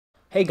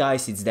Hey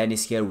guys, it's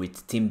Dennis here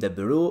with Team the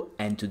Bureau,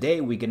 and today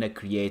we're gonna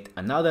create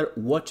another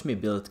Watch Me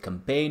Build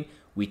campaign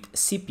with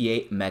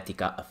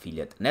CPAMatica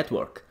affiliate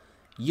network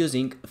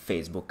using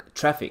Facebook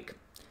traffic.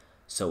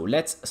 So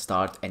let's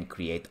start and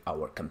create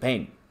our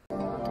campaign.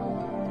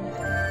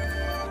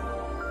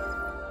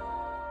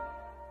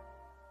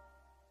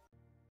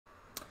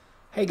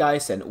 Hey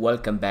guys, and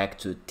welcome back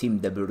to Team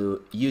the Bureau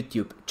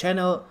YouTube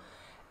channel,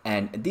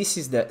 and this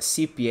is the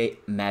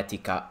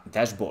CPAMatica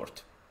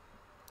dashboard.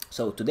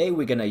 So today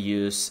we're gonna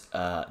use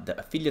the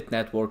affiliate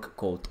network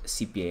called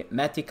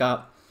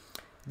CPAMatica.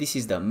 This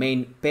is the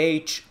main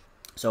page,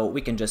 so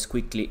we can just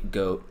quickly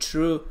go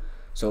through.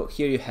 So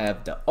here you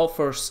have the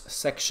offers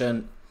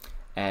section,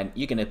 and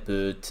you're gonna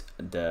put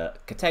the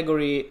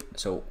category.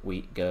 So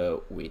we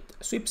go with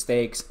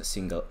sweepstakes,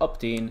 single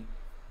opt-in,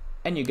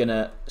 and you're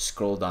gonna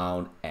scroll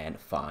down and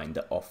find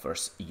the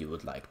offers you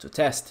would like to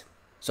test.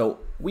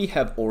 So we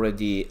have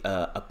already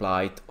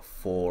applied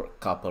for a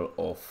couple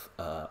of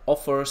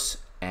offers,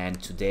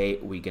 and today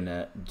we're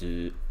gonna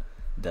do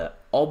the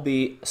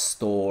hobby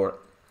store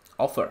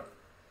offer,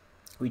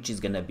 which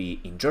is gonna be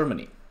in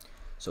Germany.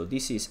 So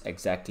this is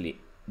exactly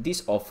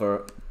this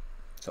offer.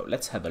 So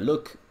let's have a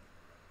look.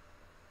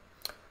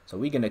 So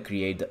we're gonna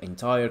create the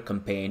entire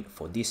campaign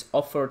for this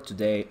offer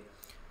today.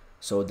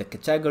 So the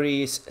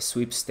category is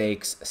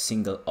sweepstakes,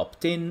 single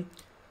opt-in.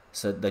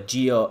 So the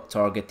geo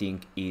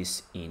targeting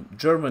is in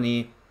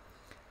Germany,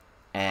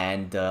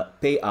 and the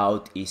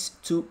payout is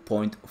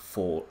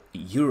 2.4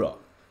 euro.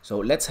 So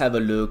let's have a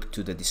look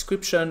to the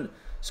description.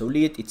 So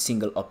lead, it's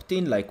single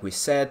opt-in, like we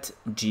said.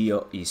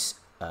 Geo is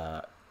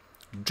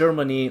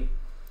Germany,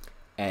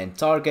 and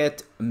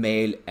target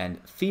male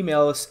and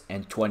females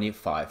and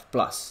 25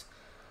 plus.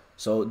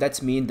 So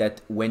that means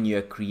that when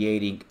you're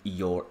creating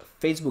your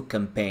Facebook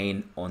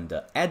campaign on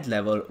the ad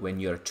level,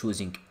 when you're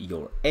choosing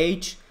your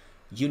age,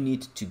 you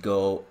need to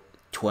go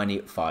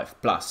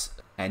 25 plus,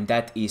 and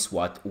that is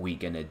what we're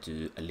gonna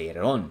do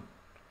later on.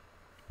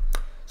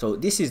 So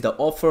this is the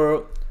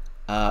offer.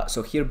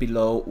 So here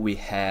below we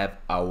have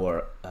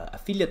our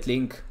affiliate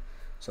link.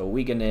 So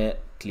we're gonna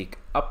click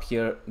up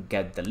here,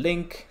 get the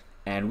link,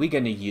 and we're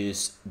gonna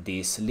use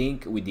this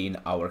link within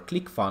our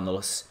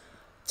ClickFunnels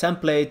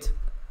template,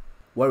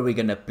 where we're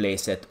gonna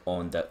place it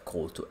on the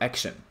call to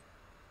action.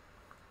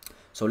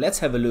 So let's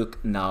have a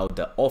look now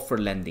the offer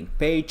landing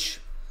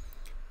page.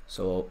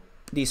 So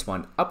this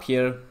one up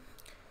here.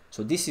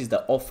 So this is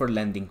the offer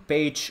landing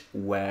page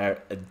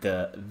where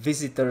the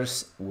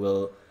visitors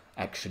will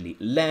actually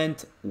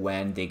land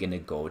when they're gonna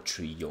go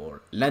through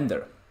your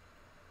lender.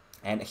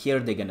 And here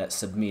they're gonna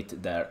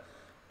submit their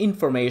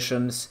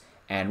informations,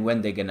 and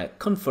when they're gonna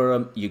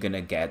confirm, you're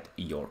gonna get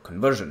your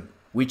conversion,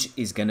 which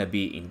is gonna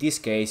be, in this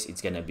case,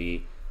 it's gonna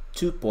be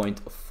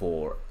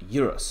 2.4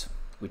 euros,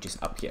 which is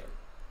up here.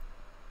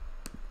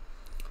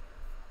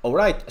 All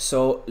right,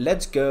 so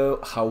let's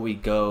go how we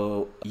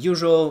go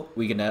usual.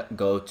 We're gonna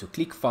go to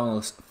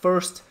ClickFunnels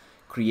first,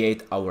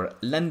 create our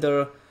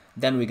lender,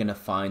 then we're gonna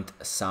find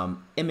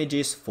some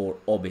images for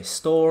hobby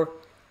store.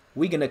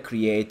 We're gonna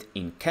create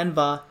in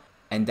Canva,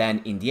 and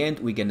then in the end,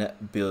 we're gonna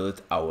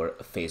build our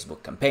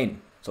Facebook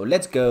campaign. So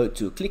let's go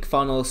to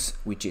ClickFunnels,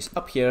 which is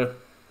up here.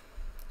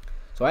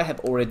 So I have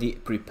already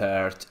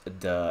prepared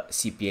the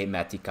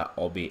CPAMatica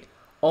hobby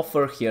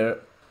offer here.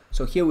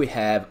 So here we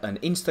have an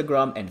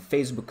Instagram and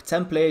Facebook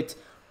template.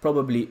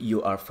 Probably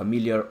you are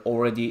familiar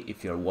already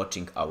if you're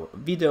watching our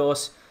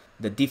videos.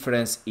 The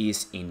difference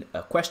is in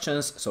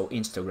questions. So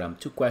Instagram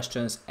 2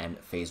 questions and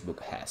Facebook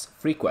has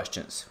 3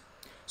 questions.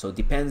 So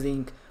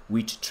depending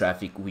which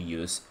traffic we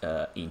use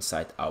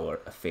inside our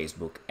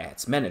Facebook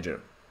ads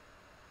manager.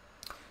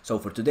 So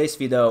for today's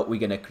video, we're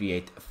gonna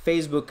create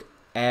Facebook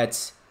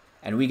ads,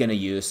 and we're gonna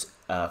use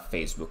a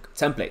Facebook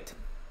template.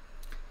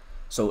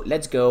 So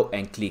let's go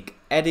and click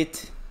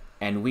edit,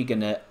 and we're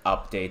gonna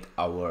update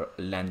our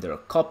lender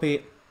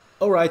copy.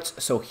 All right,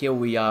 so here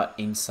we are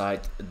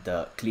inside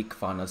the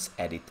ClickFunnels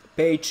edit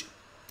page.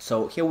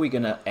 So here we're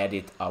gonna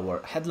edit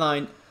our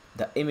headline,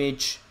 the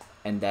image,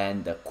 and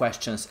then the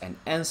questions and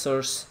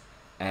answers.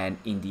 And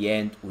in the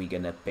end, we're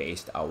gonna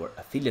paste our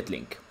affiliate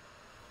link.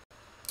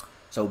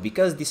 So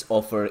because this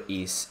offer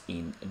is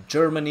in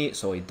Germany,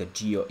 so the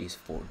geo is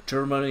for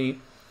Germany,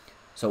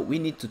 so we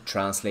need to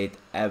translate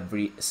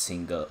every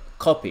single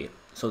copy.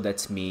 So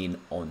that's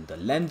mean on the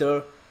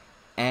lender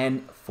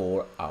and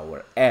for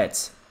our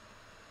ads.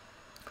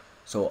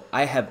 So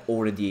I have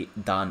already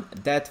done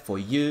that for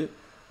you,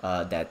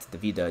 that the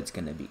video is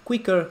gonna be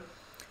quicker,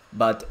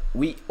 but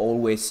we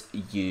always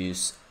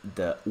use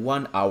the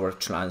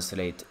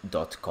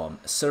 1hourtranslate.com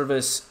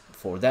service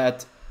for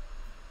that.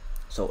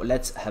 So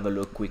let's have a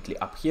look quickly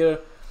up here.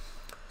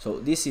 So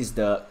this is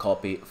the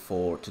copy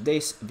for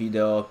today's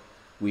video,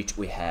 which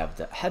we have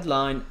the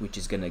headline, which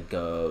is gonna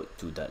go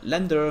to the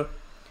lender.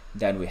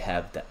 Then we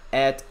have the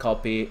ad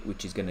copy,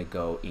 which is gonna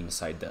go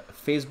inside the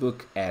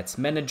Facebook ads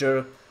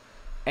manager.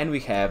 And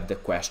we have the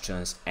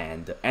questions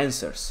and the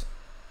answers.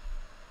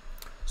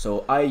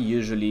 So I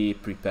usually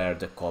prepare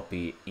the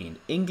copy in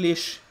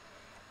English,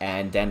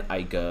 and then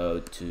I go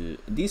to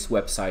this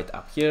website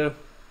up here,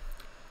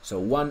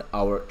 so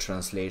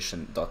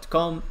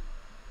onehourtranslation.com,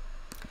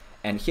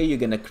 and here you're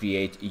gonna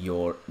create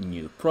your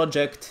new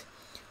project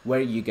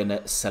where you're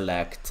gonna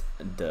select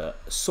the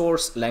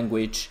source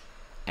language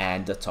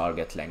and the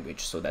target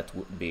language. So that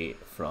would be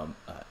from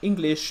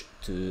English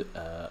to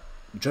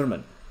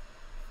German.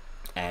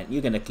 And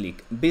you're gonna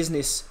click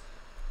business,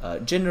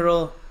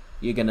 general.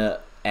 You're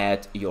gonna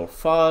add your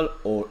file,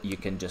 or you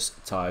can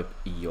just type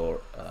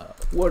your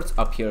words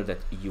up here that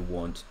you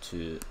want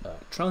to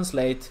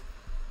translate.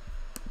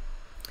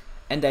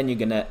 And then you're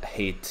gonna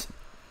hit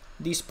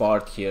this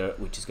part here,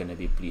 which is gonna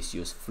be please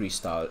use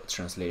freestyle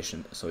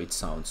translation so it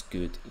sounds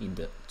good in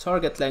the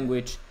target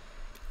language.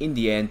 In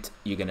the end,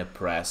 you're gonna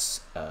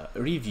press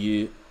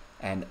review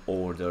and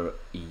order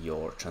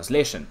your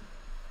translation.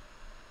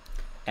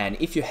 And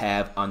if you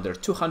have under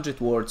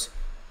 200 words,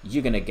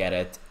 you're gonna get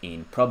it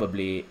in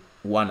probably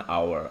 1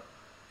 hour,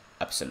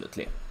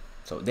 absolutely.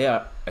 So they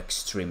are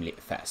extremely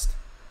fast.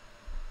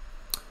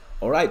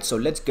 All right, so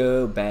let's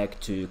go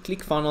back to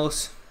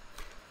ClickFunnels.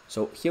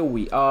 So here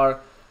we are.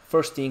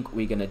 First thing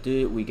we're gonna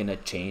do, we're gonna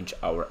change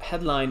our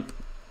headline.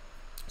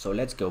 So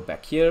let's go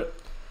back here,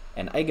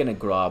 and I'm gonna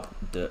grab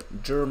the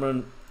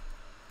German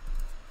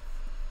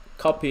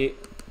copy.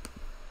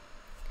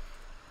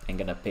 I'm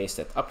gonna paste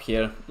it up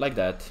here like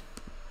that,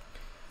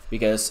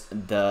 because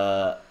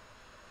the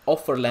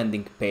offer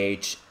landing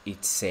page,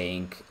 it's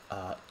saying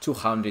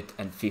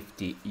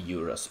 250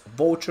 euros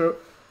voucher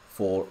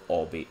for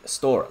Obi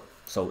store,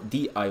 so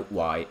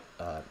DIY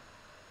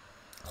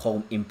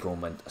home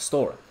improvement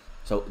store.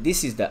 So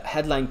this is the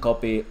headline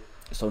copy.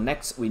 So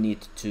next we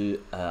need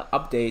to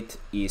update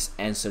is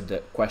answer the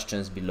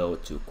questions below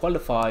to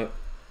qualify,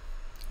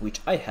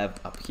 which I have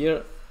up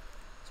here.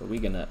 So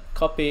we're gonna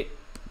copy,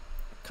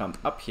 come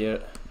up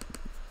here,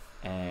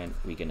 and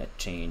we're gonna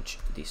change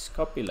this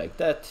copy like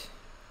that.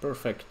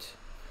 Perfect.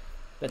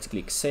 Let's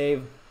click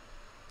save.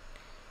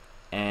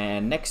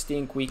 And next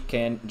thing, we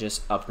can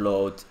just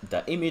upload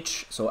the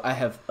image. So I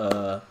have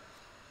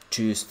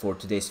choose for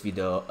today's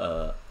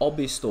video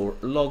Obi store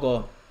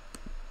logo,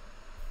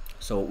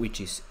 so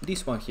which is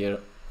this one here,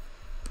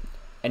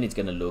 and it's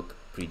gonna look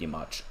pretty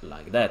much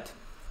like that.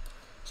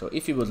 So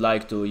if you would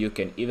like to, you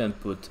can even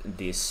put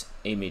this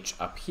image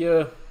up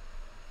here,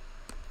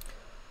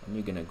 and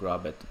you're gonna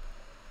grab it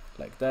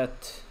like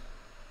that.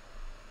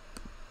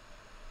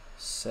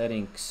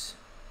 Settings,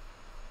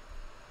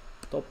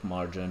 top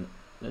margin,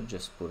 let's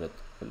just put it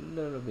a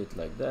little bit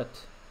like that,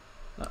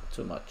 not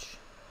too much,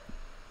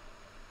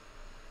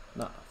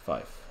 no,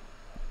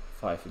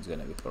 5 is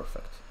gonna be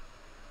perfect,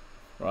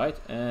 right?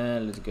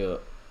 And let's go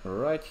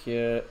right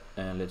here,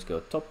 and let's go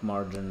top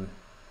margin,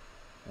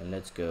 and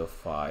let's go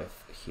 5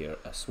 here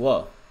as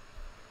well.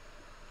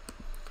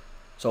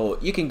 So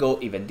you can go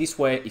even this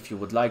way if you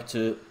would like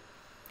to.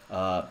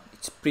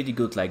 It's pretty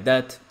good like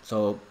that.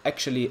 So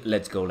actually,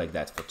 let's go like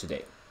that for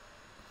today.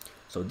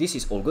 So this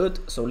is all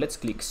good. So let's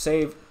click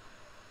save.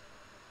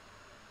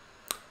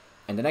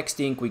 And the next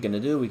thing we're gonna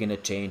do, we're gonna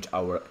change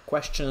our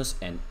questions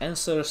and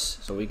answers.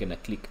 So we're gonna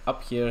click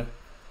up here,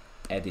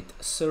 edit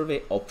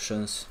survey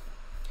options,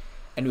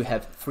 and we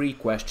have 3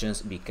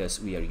 questions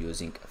because we are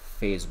using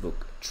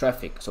Facebook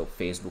traffic, so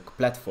Facebook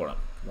platform,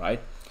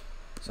 right?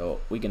 So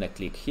we're gonna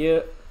click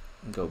here,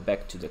 go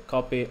back to the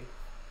copy,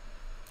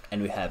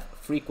 and we have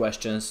 3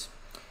 questions.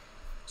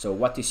 So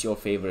what is your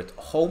favorite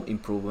home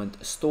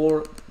improvement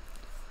store?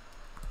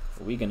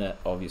 We're gonna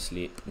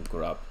obviously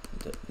grab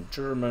the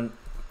German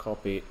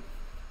copy,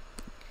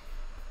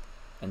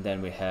 and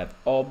then we have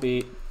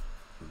Obi,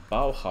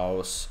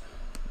 Bauhaus,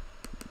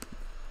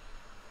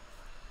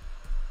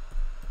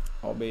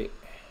 Obi,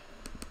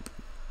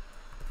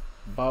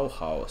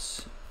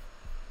 Bauhaus,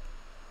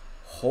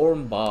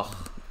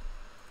 Hornbach,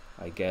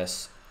 I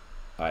guess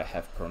I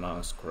have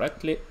pronounced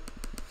correctly,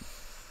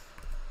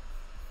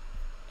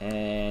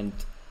 and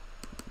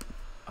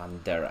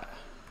Andera,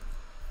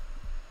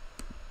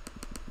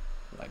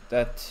 like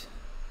that.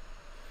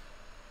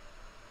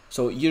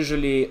 So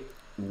usually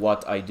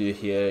what I do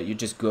here, you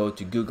just go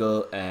to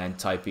Google and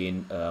type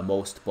in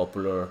most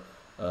popular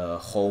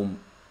home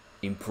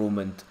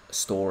improvement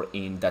store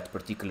in that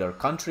particular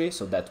country,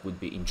 so that would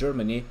be in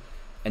Germany,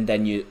 and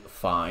then you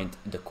find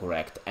the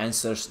correct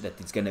answers that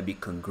it's gonna be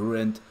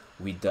congruent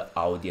with the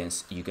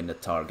audience you're gonna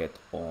target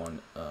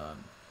on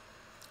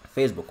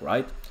Facebook,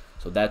 right?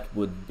 So that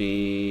would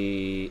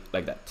be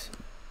like that,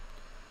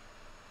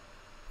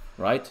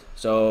 right?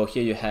 So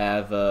here you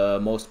have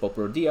most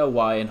popular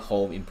DIY and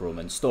home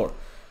improvement store.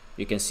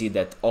 You can see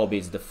that Obi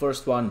is the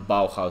first one,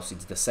 Bauhaus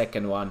is the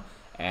second one,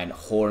 and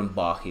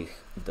Hornbach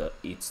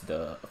it's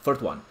the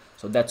third one.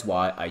 So that's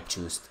why I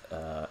choose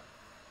the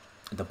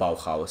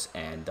Bauhaus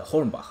and the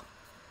Hornbach.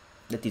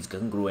 That is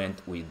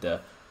congruent with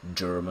the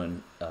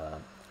German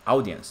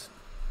audience.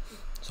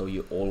 So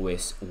you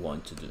always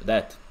want to do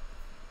that.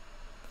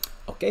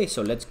 Okay,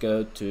 so let's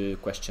go to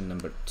question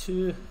number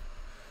 2,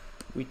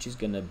 which is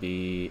gonna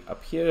be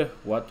up here.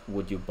 What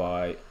would you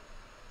buy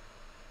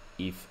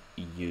if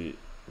you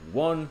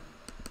won?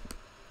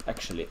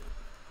 Actually,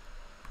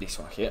 this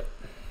one here,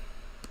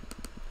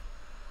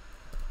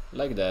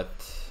 like that.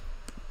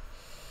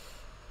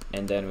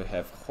 and then we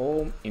have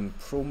home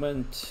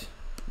improvement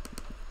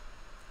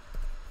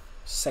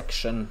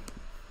section,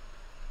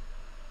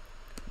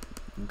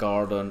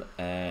 garden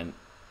and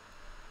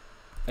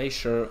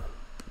leisure.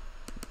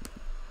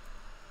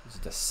 This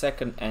is the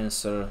second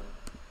answer.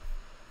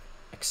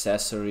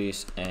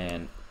 Accessories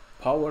and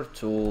power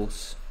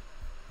tools,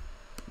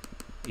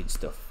 it's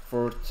the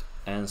third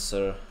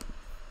answer,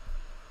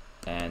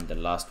 and the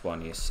last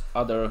one is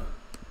other,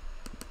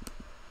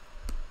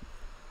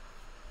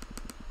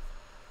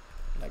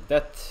 like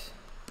that.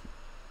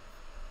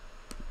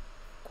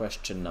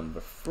 Question number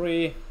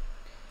 3,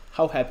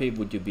 how happy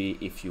would you be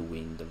if you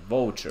win the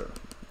voucher?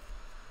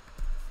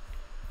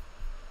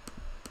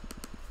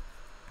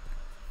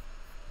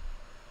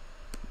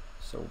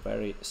 So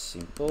very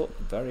simple,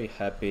 very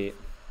happy,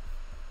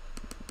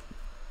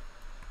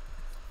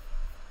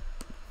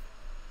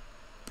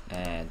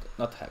 and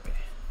not happy.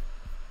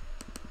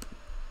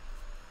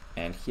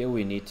 And here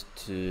we need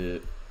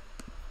to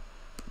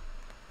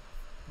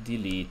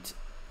delete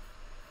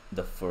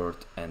the third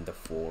and the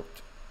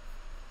fourth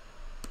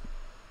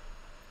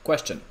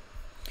question.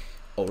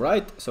 All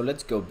right, so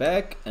let's go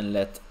back and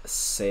let's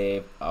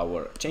save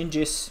our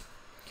changes.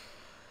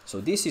 So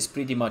this is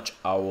pretty much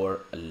our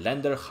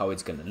lender, how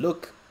it's gonna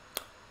look.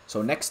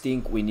 So next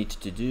thing we need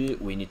to do,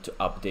 we need to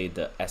update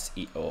the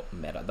SEO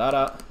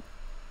metadata.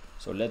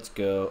 So let's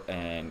go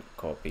and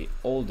copy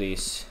all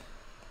this.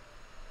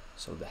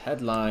 So the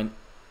headline,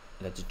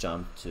 let's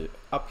jump to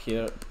up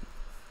here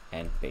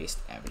and paste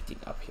everything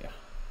up here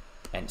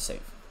and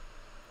save.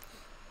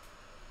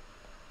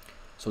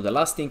 So the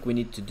last thing we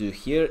need to do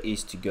here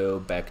is to go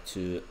back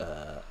to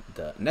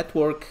the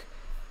network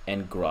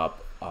and grab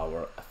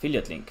our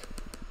affiliate link,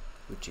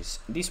 which is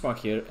this one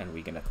here, and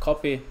we're gonna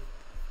copy,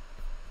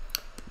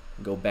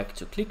 go back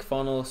to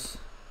ClickFunnels,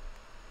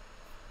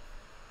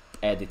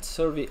 edit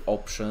survey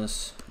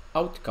options,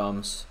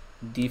 outcomes,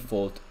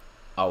 default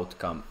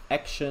outcome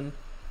action,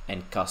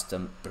 and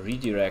custom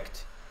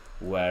redirect,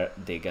 where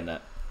they're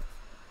gonna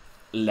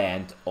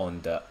land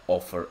on the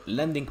offer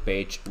landing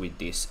page with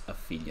this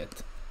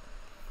affiliate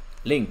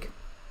link.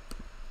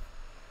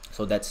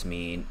 So that's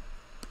mean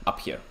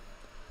up here.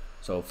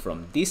 So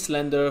from this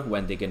lender,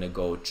 when they're gonna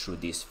go through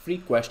these 3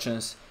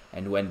 questions,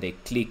 and when they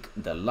click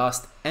the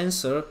last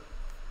answer,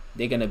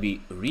 they're gonna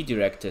be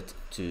redirected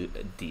to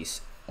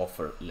this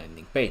offer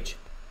landing page.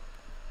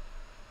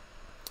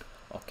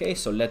 Okay,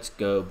 so let's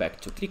go back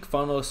to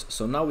ClickFunnels.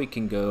 So now we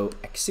can go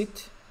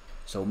exit.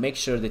 So make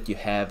sure that you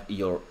have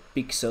your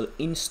pixel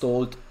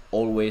installed.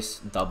 Always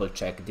double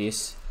check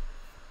this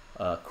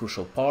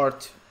crucial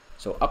part.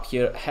 So up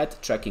here, head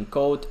tracking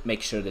code,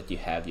 make sure that you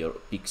have your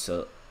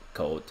pixel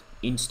code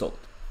installed.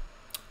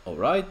 All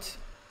right,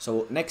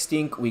 so next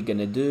thing we're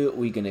gonna do,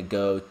 we're gonna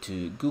go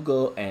to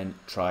Google and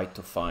try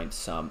to find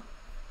some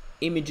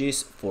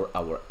images for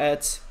our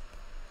ads.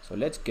 So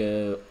let's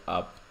go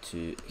up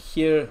to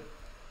here.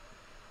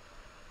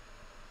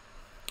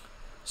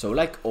 So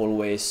like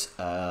always,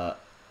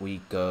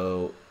 we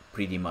go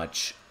pretty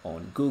much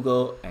on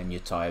Google and you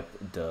type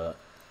the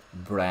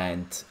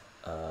brand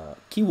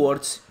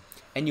keywords,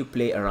 and you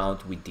play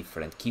around with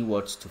different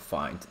keywords to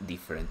find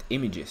different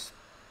images.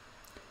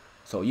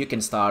 So you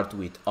can start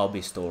with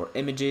Hobby Store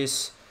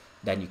images,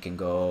 then you can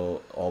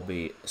go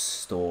Hobby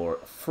Store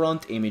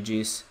front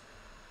images,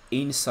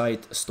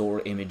 inside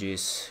store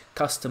images,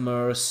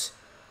 customers,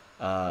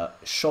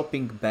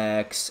 shopping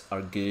bags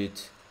are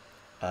good,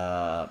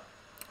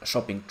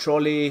 shopping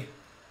trolley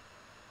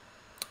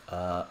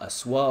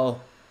as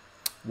well.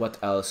 What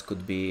else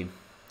could be?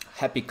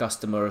 Happy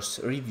customers,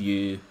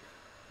 review,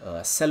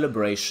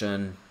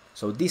 celebration.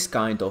 So this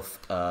kind of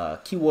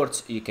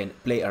keywords you can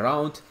play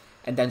around,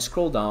 and then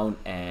scroll down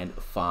and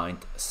find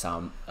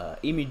some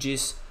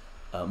images.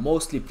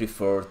 Mostly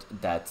preferred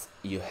that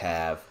you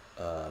have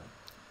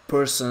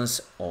persons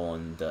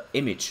on the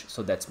image,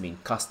 so that means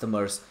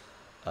customers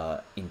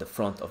in the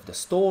front of the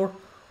store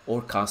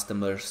or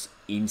customers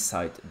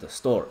inside the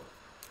store,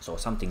 so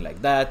something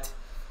like that.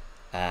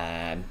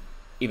 And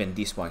even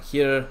this one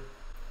here,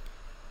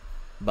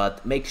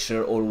 but make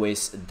sure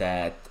always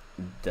that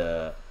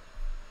the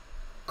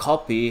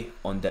copy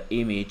on the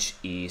image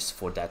is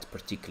for that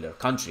particular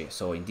country.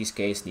 So in this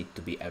case, need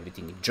to be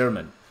everything in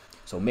German.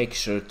 So make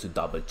sure to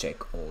double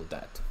check all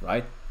that,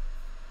 right?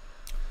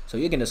 So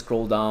you're gonna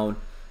scroll down.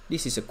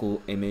 This is a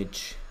cool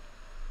image.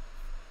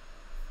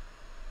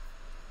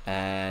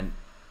 And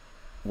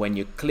when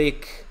you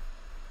click,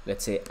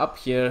 let's say up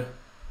here,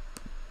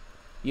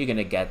 you're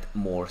gonna get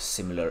more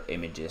similar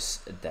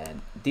images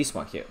than this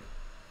one here.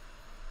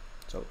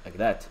 So like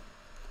that.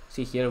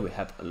 See here, we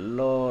have a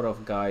lot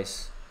of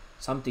guys.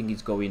 Something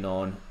is going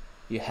on.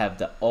 You have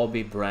the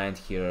Hobby brand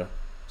here.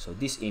 So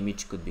this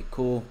image could be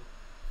cool.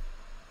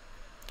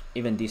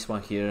 Even this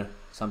one here,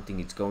 something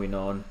is going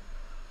on.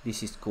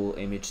 This is cool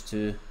image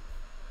too.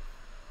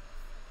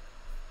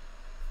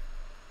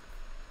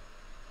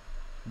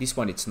 This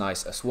one, it's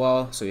nice as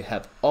well. So you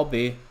have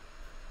Hobby,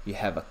 you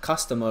have a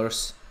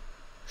customers,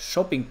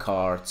 shopping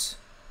carts,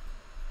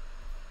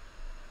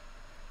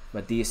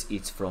 but this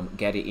is from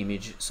Getty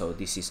Image, so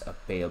this is a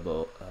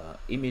payable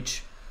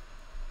image.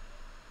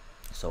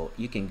 So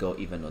you can go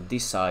even on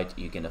this site,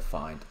 you're gonna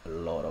find a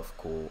lot of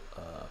cool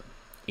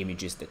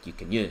images that you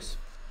can use.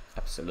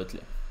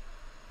 Absolutely.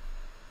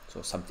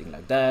 So something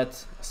like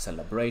that, a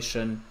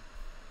celebration.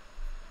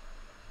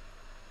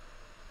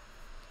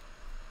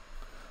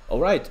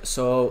 Alright,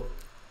 so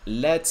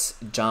let's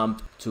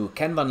jump to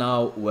Canva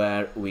now,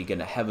 where we're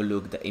gonna have a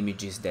look at the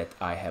images that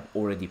I have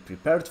already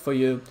prepared for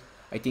you.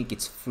 I think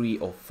it's 3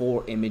 or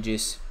 4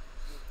 images.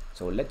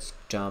 So let's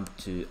jump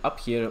to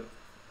up here.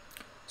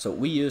 So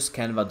we use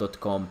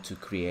canva.com to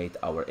create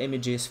our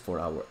images for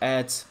our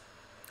ads.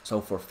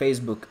 So for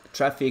Facebook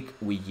traffic,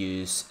 we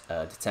use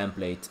the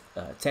template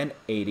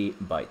 1080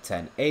 by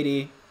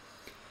 1080.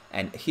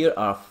 And here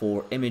are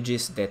 4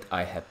 images that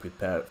I have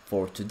prepared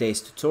for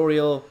today's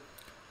tutorial.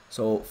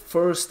 So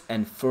first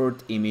and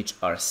third image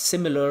are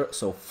similar,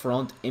 so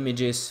front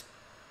images.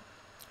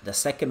 The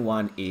second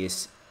one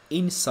is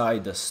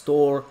inside the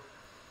store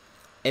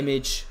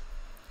image.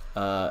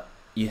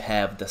 You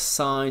have the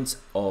signs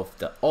of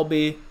the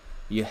hobby,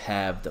 you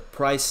have the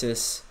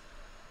prices,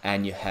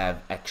 and you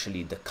have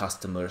actually the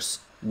customers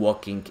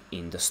walking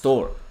in the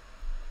store.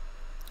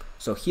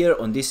 So here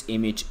on this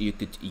image you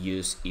could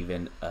use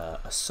even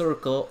a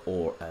circle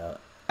or an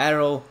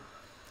arrow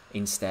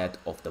instead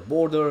of the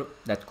border.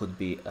 That could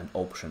be an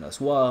option as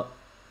well.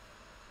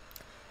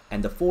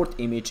 And the fourth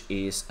image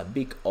is a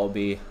big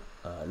hobby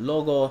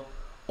logo,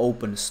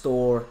 open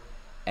store,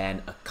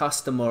 and a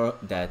customer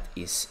that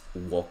is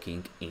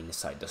walking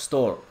inside the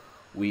store,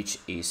 which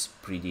is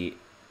pretty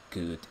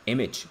good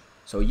image.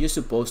 So you're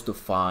supposed to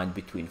find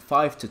between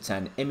 5 to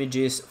 10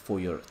 images for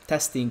your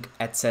testing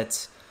ad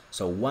sets.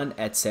 So one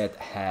ad set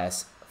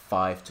has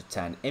 5 to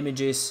 10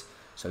 images,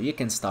 so you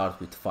can start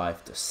with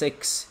 5 to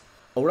 6.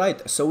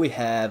 Alright, so we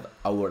have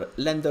our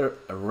render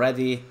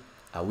ready,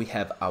 we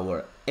have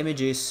our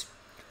images,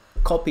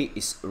 copy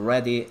is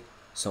ready.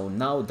 So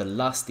now the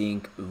last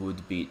thing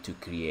would be to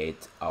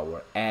create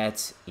our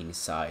ads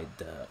inside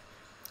the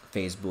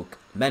Facebook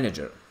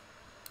Manager.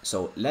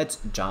 So let's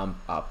jump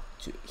up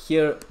to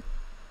here,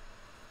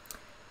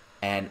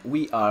 and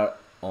we are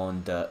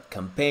on the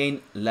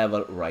campaign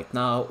level right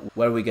now,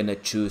 where we're gonna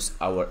choose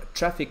our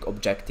traffic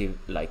objective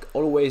like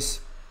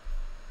always,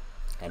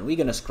 and we're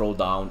gonna scroll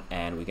down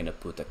and we're gonna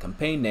put a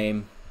campaign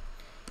name.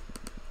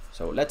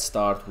 So let's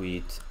start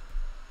with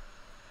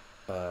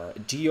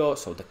geo,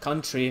 so the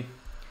country,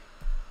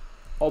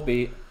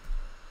 hobby,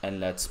 and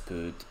let's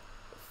put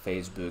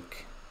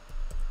Facebook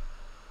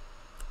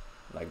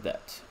like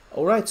that.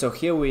 Alright, so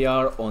here we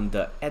are on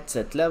the ad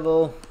set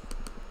level.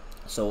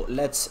 So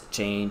let's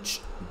change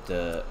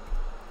the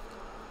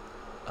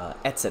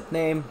ad set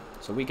name.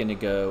 So we're gonna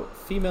go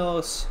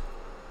females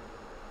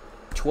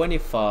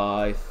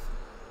 25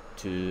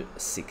 to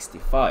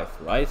 65,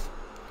 right?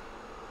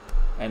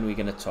 And we're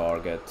gonna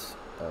target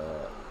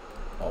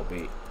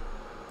hobby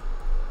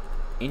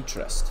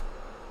interest.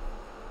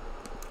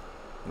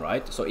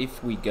 Right, so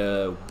if we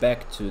go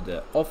back to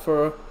the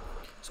offer,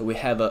 so we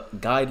have a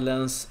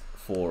guidelines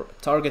for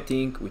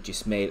targeting, which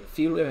is male,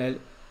 female,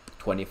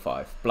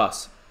 25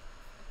 plus.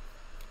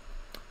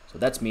 So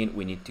that means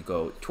we need to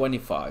go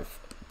 25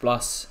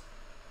 plus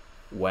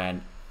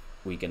when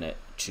we're gonna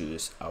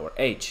choose our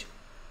age.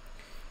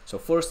 So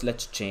first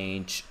let's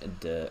change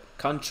the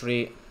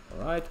country. All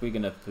right, we're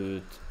gonna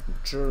put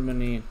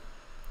Germany.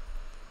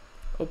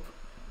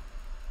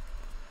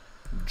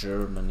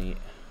 Germany.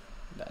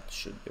 That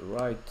should be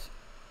right.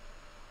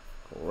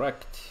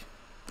 Correct.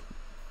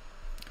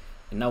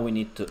 And now we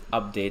need to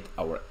update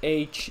our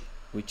age,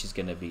 which is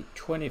gonna be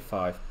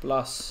 25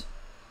 plus,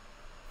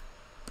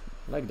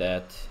 like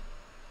that.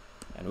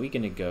 And we're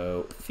gonna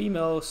go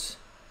females.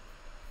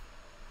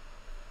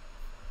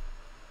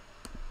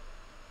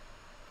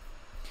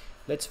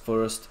 Let's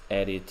first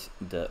edit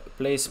the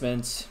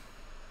placements.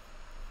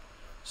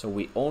 So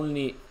we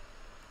only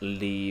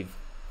leave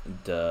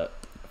the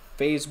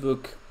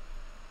Facebook.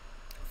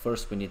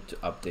 First we need to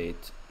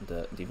update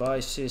the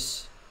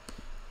devices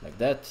like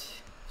that.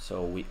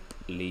 So we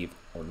leave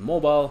on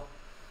mobile.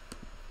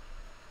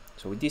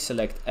 So we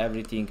deselect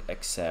everything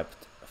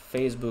except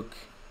Facebook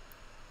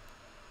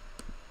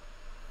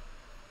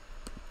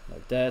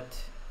like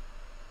that.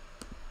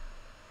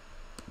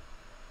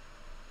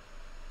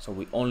 So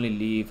we only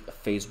leave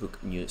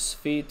Facebook news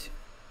feed.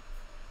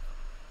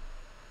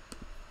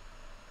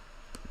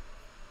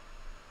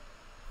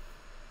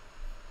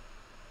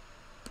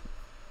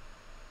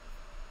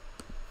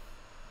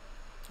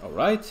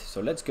 Alright,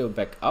 so let's go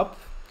back up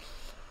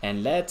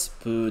and let's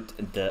put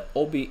the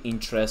hobby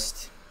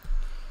interest,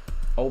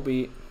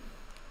 hobby,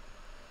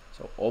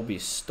 so hobby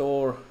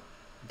store,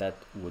 that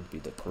would be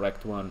the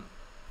correct one.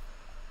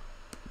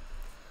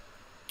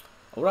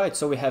 Alright,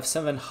 so we have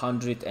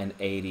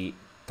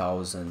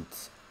 780,000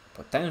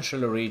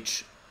 potential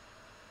reach.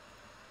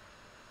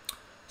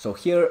 So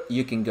here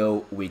you can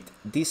go with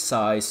this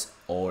size,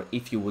 or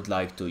if you would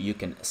like to, you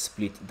can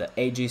split the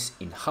ages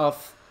in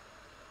half.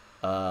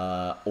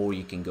 or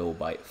you can go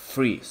by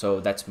free. So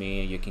that's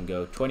mean you can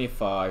go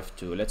 25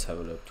 to, let's have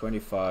a look,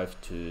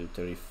 25 to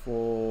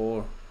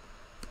 34,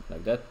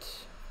 like that.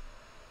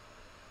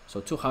 So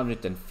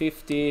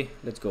 250,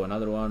 let's go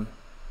another one.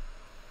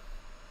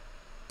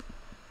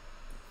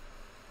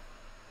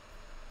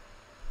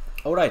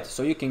 All right,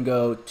 so you can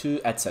go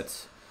to ad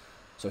sets.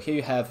 So here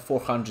you have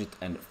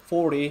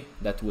 440,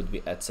 that would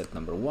be ad set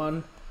number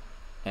 1.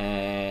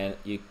 And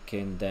you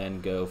can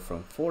then go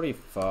from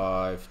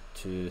 45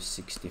 to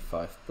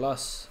 65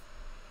 plus,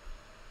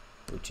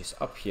 which is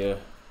up here.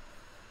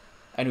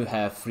 And you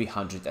have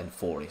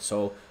 340.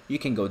 So you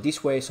can go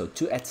this way, so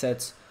 2 ad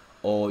sets,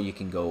 or you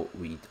can go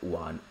with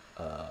one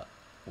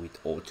with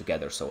all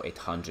together, so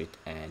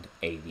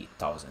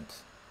 880,000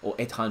 or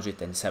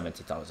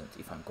 870,000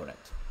 if I'm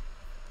correct.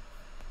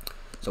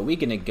 So we're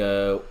gonna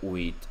go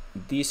with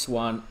this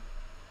one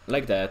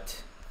like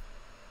that.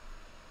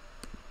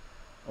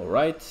 All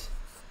right,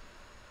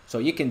 so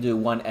you can do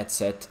one ad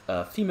set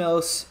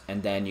females,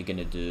 and then you're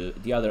gonna do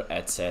the other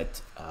ad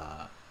set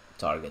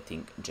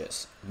targeting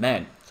just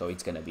men, so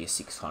it's gonna be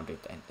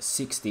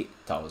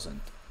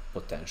 660,000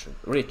 potential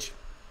reach.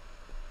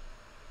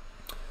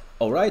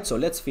 All right, so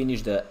let's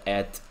finish the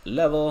ad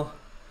level.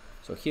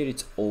 So here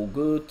it's all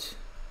good.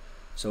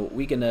 So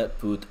we're gonna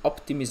put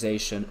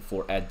optimization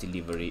for ad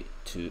delivery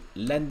to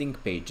landing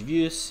page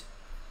views,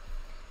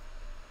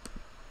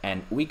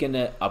 and we're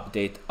gonna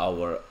update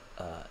our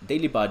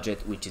daily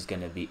budget, which is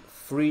gonna be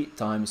 3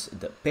 times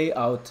the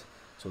payout.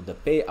 So the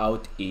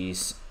payout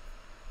is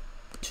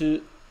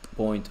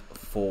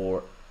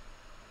 2.4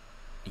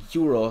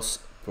 euros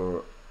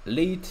per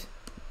lead.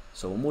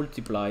 So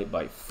multiply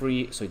by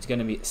 3, so it's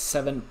gonna be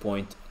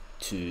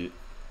 7.2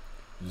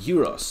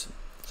 euros.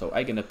 So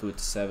I'm gonna put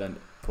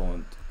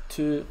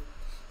 7.2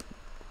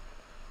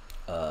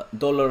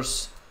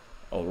 dollars.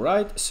 All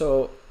right,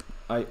 so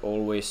I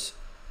always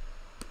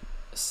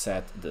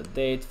set the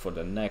date for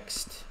the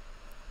next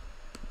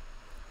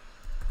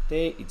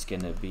day. It's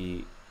gonna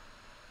be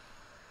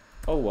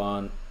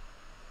 01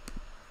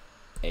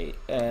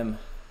 AM,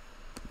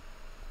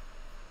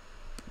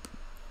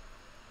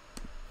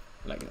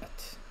 like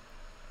that.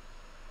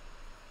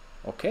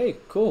 Okay,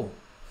 cool.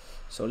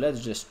 So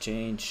let's just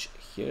change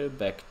here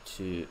back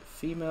to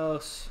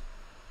females.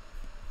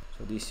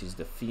 So this is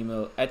the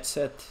female ad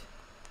set,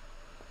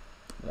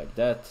 like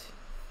that.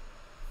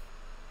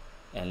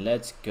 And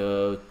let's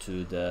go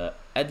to the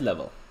ad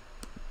level.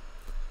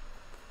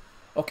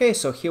 Okay,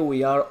 so here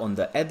we are on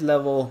the ad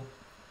level.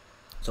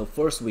 So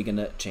first we're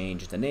gonna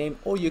change the name,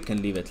 or you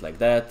can leave it like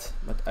that,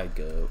 but I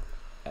go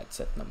ad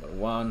set number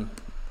 1.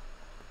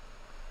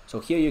 So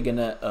here you're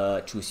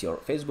gonna choose your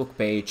Facebook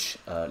page,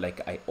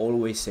 like I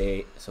always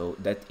say, so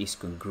that is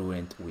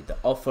congruent with the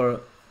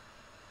offer.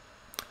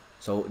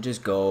 So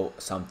just go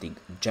something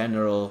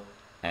general,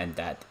 and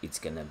that it's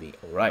gonna be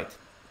all right.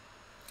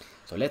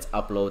 So let's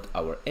upload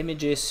our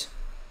images.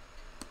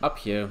 Up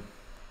here,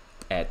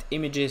 add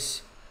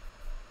images,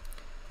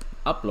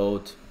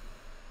 upload,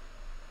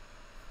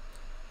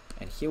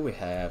 and here we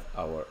have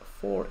our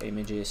 4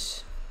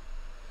 images,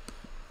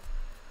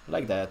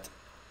 like that.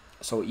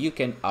 So you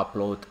can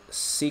upload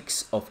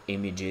 6 of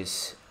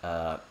images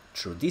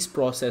through this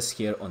process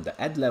here on the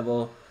ad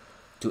level.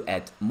 To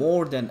add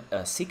more than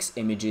 6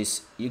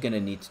 images, you're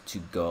gonna need to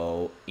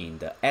go in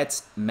the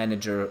ads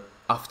manager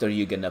after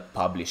you're gonna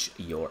publish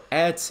your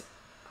ads.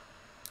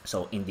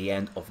 So in the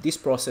end of this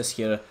process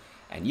here,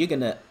 and you're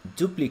gonna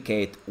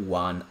duplicate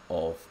one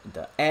of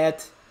the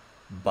ad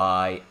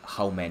by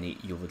how many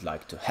you would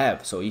like to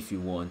have. So if you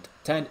want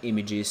 10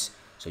 images,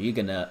 so you're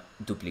gonna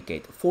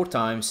duplicate 4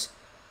 times,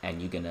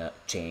 and you're gonna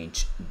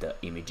change the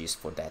images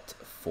for that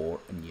 4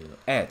 new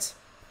ads.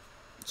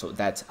 So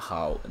that's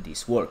how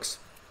this works.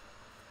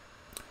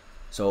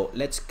 So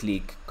let's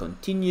click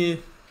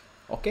continue.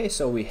 Okay,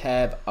 so we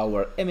have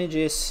our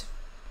images,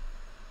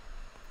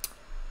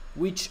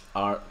 which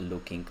are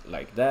looking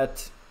like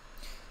that.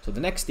 So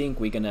the next thing,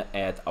 we're gonna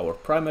add our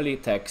primary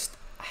text,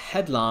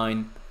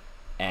 headline,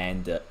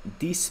 and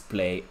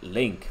display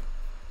link.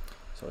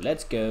 So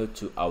let's go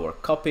to our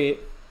copy,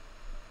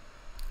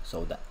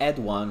 so the ad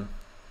one,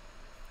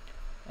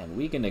 and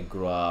we're gonna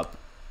grab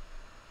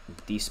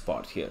this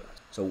part here.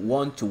 So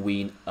want to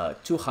win a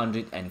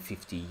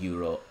 250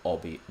 euro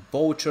Obi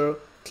voucher,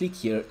 click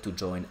here to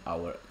join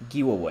our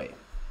giveaway.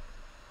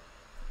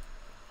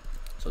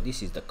 So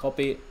this is the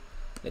copy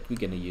that we're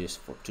gonna use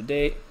for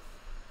today.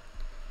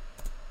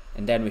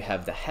 And then we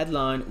have the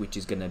headline, which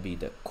is gonna be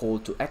the call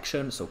to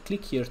action. So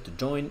click here to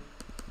join,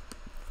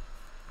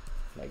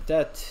 like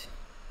that.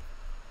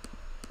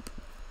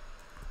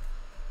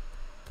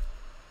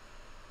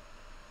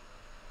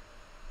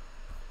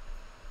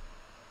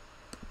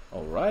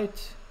 All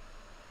right.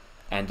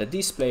 And the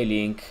display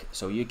link,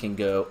 so you can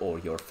go or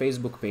your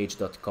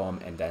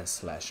facebookpage.com and then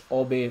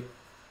 /obi,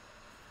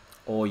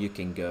 or you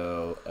can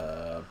go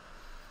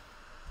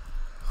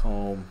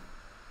home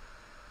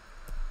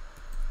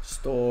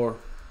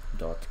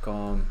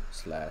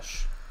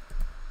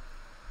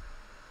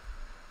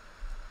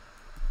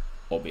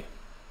store.com/obi.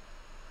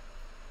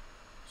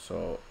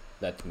 So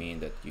that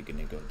means that you're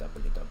gonna go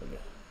www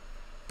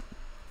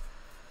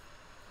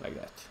like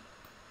that.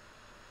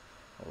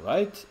 All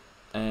right,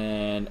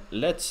 and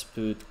let's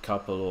put a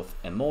couple of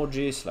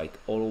emojis like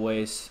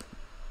always.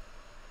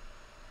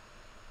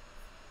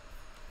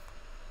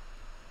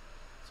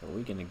 So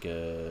we're gonna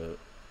go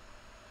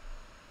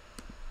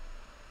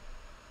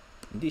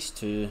these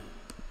two,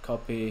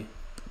 copy,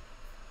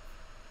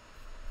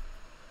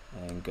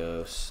 and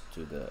goes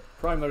to the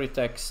primary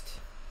text.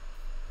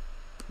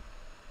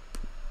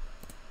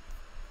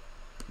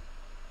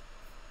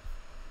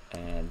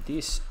 And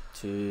these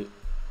two,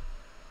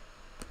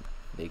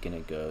 they're gonna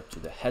go to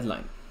the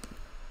headline.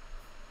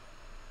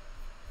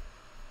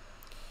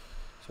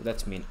 So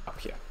that's mean up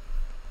here.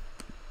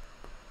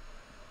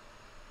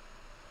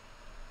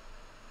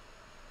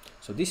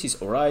 So this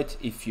is alright.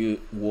 If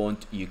you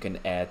want, you can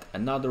add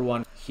another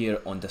one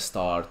here on the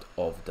start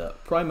of the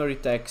primary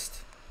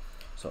text.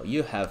 So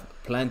you have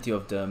plenty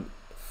of them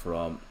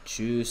from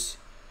choose.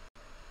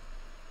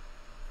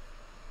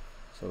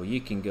 So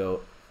you can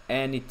go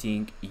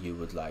anything you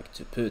would like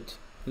to put.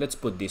 Let's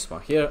put this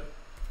one here.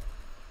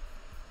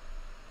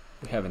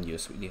 We haven't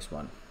used this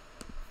one.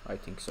 I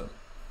think so.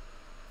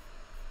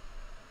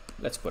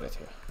 Let's put it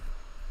here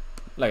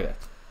like that.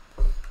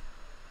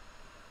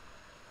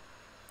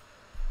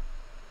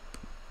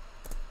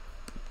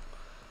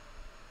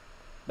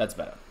 That's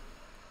better.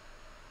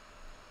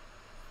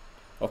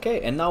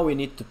 Okay, and now we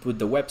need to put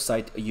the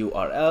website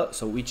URL,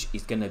 so which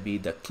is gonna be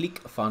the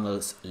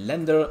ClickFunnels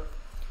lender.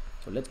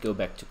 So let's go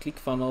back to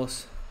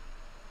ClickFunnels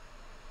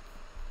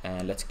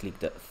and let's click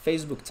the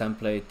Facebook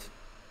template.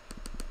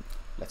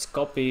 Let's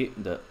copy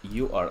the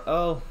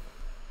URL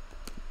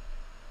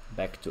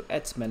back to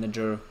Ads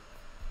Manager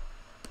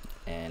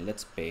and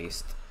let's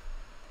paste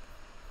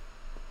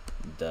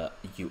the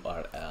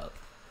URL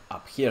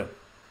up here.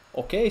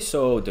 Okay,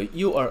 so the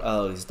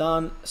URL is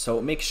done. So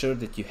make sure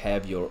that you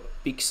have your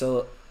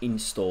pixel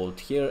installed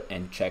here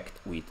and checked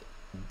with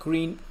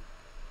green.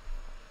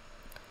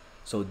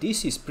 So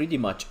this is pretty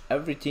much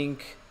everything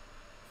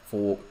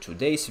for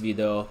today's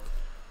video.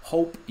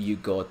 Hope you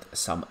got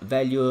some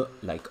value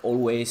like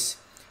always.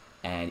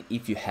 And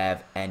if you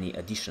have any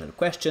additional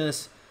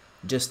questions,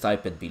 just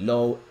type it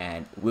below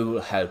and we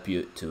will help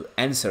you to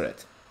answer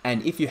it.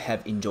 And if you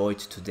have enjoyed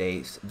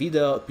today's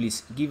video,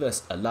 please give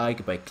us a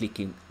like by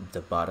clicking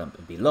the button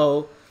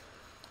below.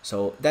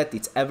 So that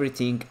is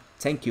everything.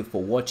 Thank you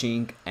for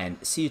watching and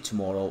see you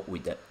tomorrow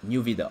with a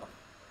new video.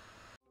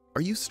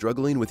 Are you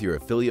struggling with your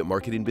affiliate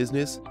marketing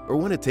business or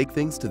want to take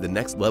things to the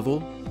next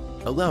level?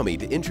 Allow me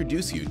to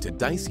introduce you to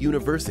Dijs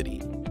University.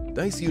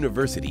 Dijs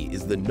University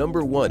is the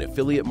 #1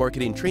 affiliate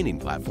marketing training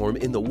platform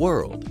in the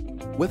world.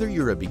 Whether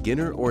you're a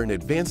beginner or an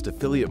advanced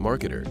affiliate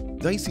marketer,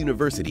 Dijs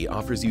University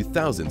offers you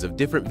thousands of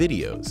different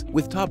videos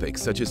with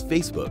topics such as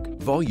Facebook,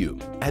 volume,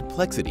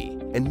 adplexity,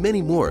 and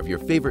many more of your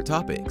favorite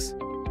topics.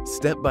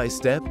 Step by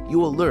step, you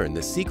will learn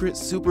the secret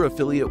super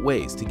affiliate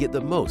ways to get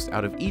the most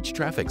out of each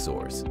traffic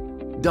source.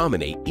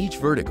 Dominate each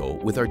vertical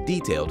with our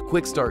detailed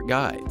quick start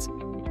guides.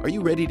 Are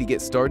you ready to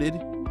get started?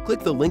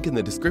 Click the link in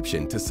the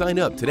description to sign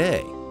up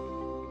today.